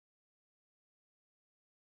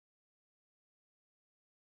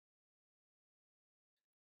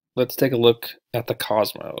Let's take a look at the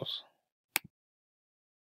cosmos.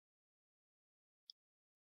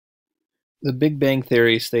 The Big Bang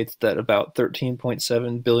Theory states that about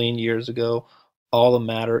 13.7 billion years ago, all the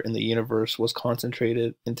matter in the universe was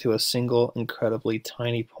concentrated into a single, incredibly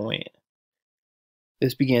tiny point.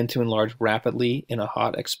 This began to enlarge rapidly in a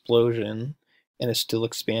hot explosion and is still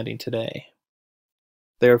expanding today.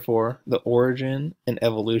 Therefore, the origin and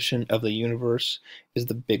evolution of the universe is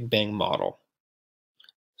the Big Bang model.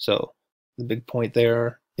 So, the big point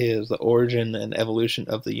there is the origin and evolution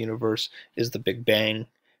of the universe is the Big Bang,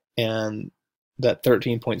 and that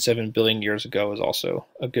 13.7 billion years ago is also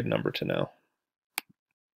a good number to know.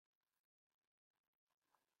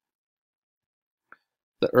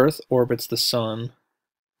 The Earth orbits the Sun,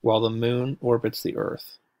 while the Moon orbits the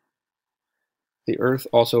Earth. The Earth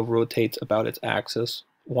also rotates about its axis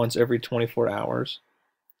once every 24 hours,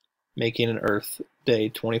 making an Earth day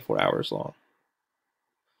 24 hours long.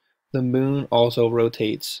 The Moon also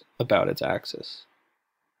rotates about its axis.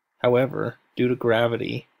 However, due to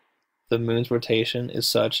gravity, the Moon's rotation is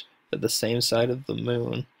such that the same side of the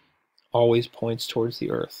Moon always points towards the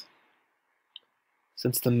Earth.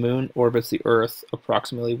 Since the Moon orbits the Earth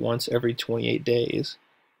approximately once every 28 days,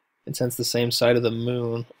 and since the same side of the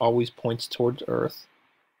Moon always points towards Earth,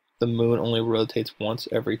 the Moon only rotates once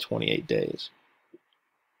every 28 days.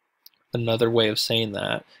 Another way of saying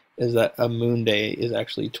that is that a moon day is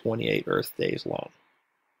actually 28 Earth days long,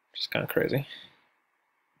 which is kind of crazy.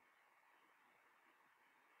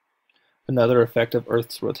 Another effect of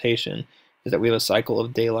Earth's rotation is that we have a cycle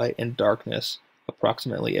of daylight and darkness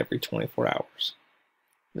approximately every 24 hours.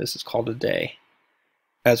 This is called a day.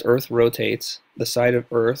 As Earth rotates, the side of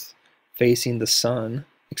Earth facing the Sun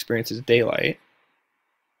experiences daylight,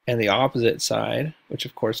 and the opposite side, which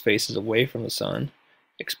of course faces away from the Sun,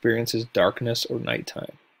 experiences darkness or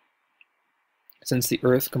nighttime. Since the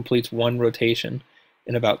Earth completes one rotation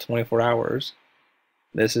in about 24 hours,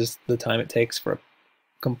 this is the time it takes for a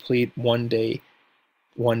complete one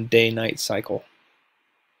day-night cycle.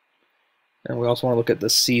 And we also want to look at the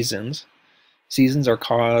seasons. Seasons are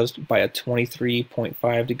caused by a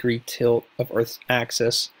 23.5 degree tilt of Earth's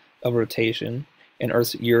axis of rotation and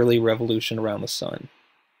Earth's yearly revolution around the Sun.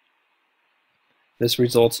 This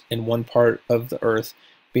results in one part of the Earth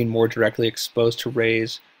being more directly exposed to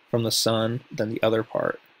rays from the Sun than the other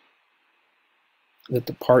part. The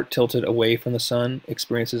part tilted away from the Sun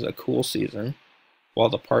experiences a cool season, while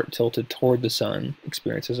the part tilted toward the Sun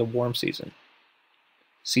experiences a warm season.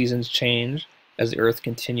 Seasons change as the Earth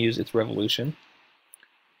continues its revolution,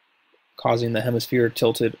 causing the hemisphere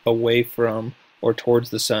tilted away from or towards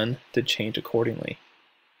the Sun to change accordingly.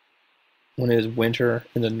 When it is winter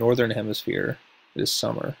in the northern hemisphere, it is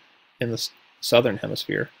summer in the southern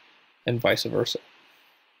hemisphere, and vice versa.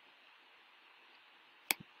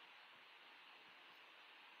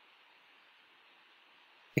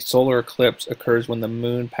 A solar eclipse occurs when the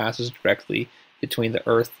Moon passes directly between the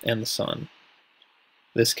Earth and the Sun.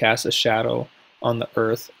 This casts a shadow on the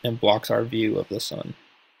Earth and blocks our view of the Sun.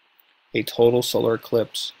 A total solar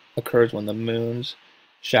eclipse occurs when the Moon's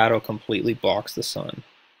shadow completely blocks the Sun.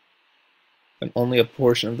 When only a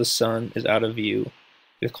portion of the Sun is out of view,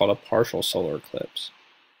 it is called a partial solar eclipse.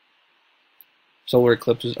 Solar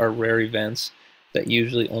eclipses are rare events that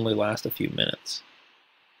usually only last a few minutes.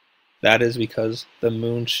 That is because the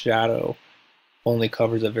Moon's shadow only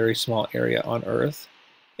covers a very small area on Earth,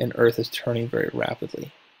 and Earth is turning very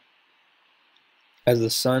rapidly. As the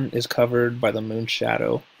Sun is covered by the Moon's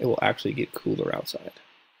shadow, it will actually get cooler outside.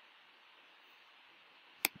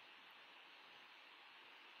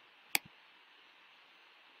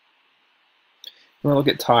 We're going to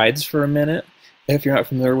look at tides for a minute. If you're not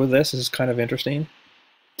familiar with this is kind of interesting.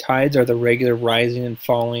 Tides are the regular rising and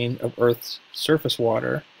falling of Earth's surface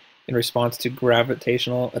water in response to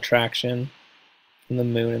gravitational attraction from the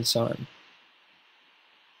Moon and Sun.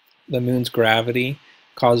 The Moon's gravity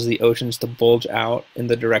causes the oceans to bulge out in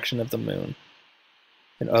the direction of the Moon.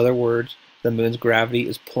 In other words, the Moon's gravity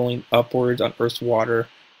is pulling upwards on Earth's water,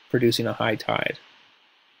 producing a high tide.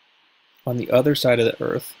 On the other side of the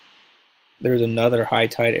Earth, there is another high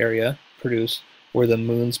tide area produced where the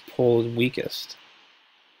Moon's pull is weakest.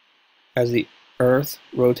 As the Earth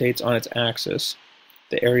rotates on its axis,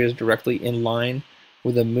 the areas directly in line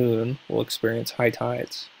with the Moon will experience high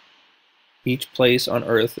tides. Each place on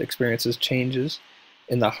Earth experiences changes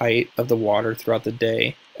in the height of the water throughout the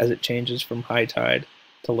day as it changes from high tide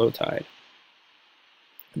to low tide.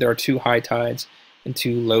 There are 2 high tides and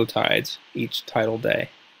 2 low tides each tidal day.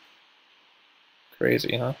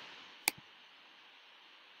 Crazy, huh?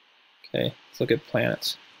 Okay, let's look at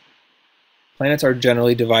planets. Planets are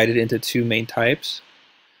generally divided into 2 main types.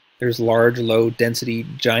 There's large, low-density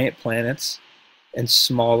giant planets and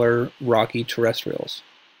smaller, rocky terrestrials.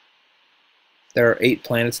 There are 8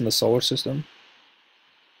 planets in the solar system.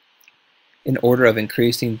 In order of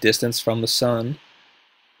increasing distance from the Sun,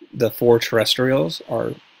 the 4 terrestrials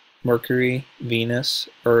are Mercury, Venus,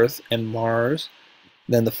 Earth, and Mars.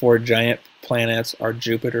 Then the 4 giant planets are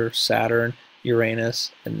Jupiter, Saturn,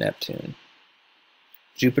 Uranus, and Neptune.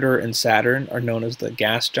 Jupiter and Saturn are known as the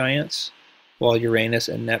gas giants, while Uranus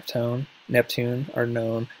and Neptune are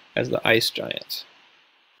known as the ice giants.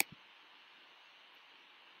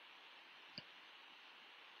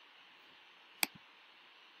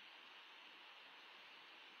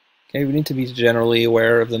 Okay, we need to be generally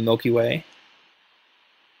aware of the Milky Way.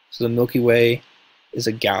 So the Milky Way is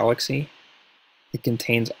a galaxy. It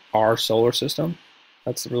contains our solar system.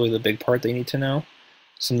 That's really the big part they need to know.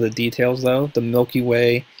 Some of the details though, the Milky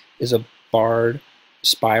Way is a barred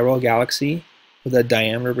spiral galaxy with a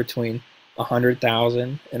diameter between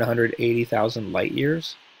 100,000 and 180,000 light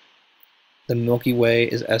years. The Milky Way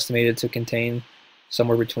is estimated to contain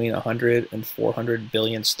somewhere between 100 and 400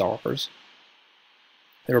 billion stars.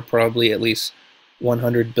 There are probably at least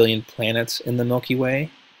 100 billion planets in the Milky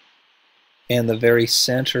Way, and the very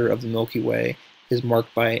center of the Milky Way is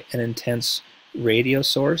marked by an intense radio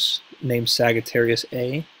source named Sagittarius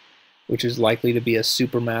A, which is likely to be a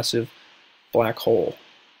supermassive black hole.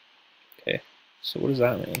 Okay, so what does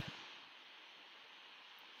that mean?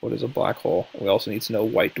 What is a black hole? We also need to know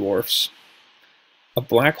white dwarfs. A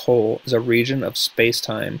black hole is a region of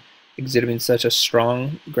space-time exhibiting such a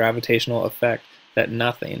strong gravitational effect that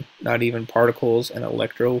nothing, not even particles and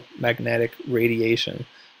electromagnetic radiation,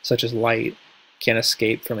 such as light, can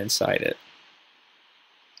escape from inside it.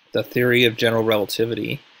 The theory of general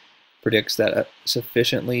relativity predicts that a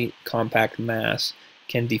sufficiently compact mass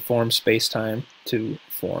can deform space-time to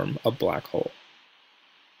form a black hole.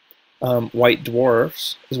 White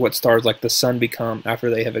dwarfs is what stars like the Sun become after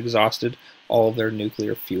they have exhausted all of their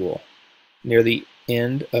nuclear fuel. Near the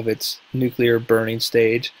end of its nuclear burning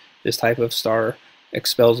stage, this type of star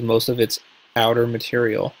expels most of its outer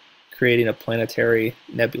material, creating a planetary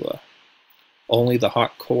nebula. Only the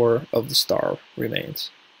hot core of the star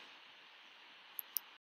remains.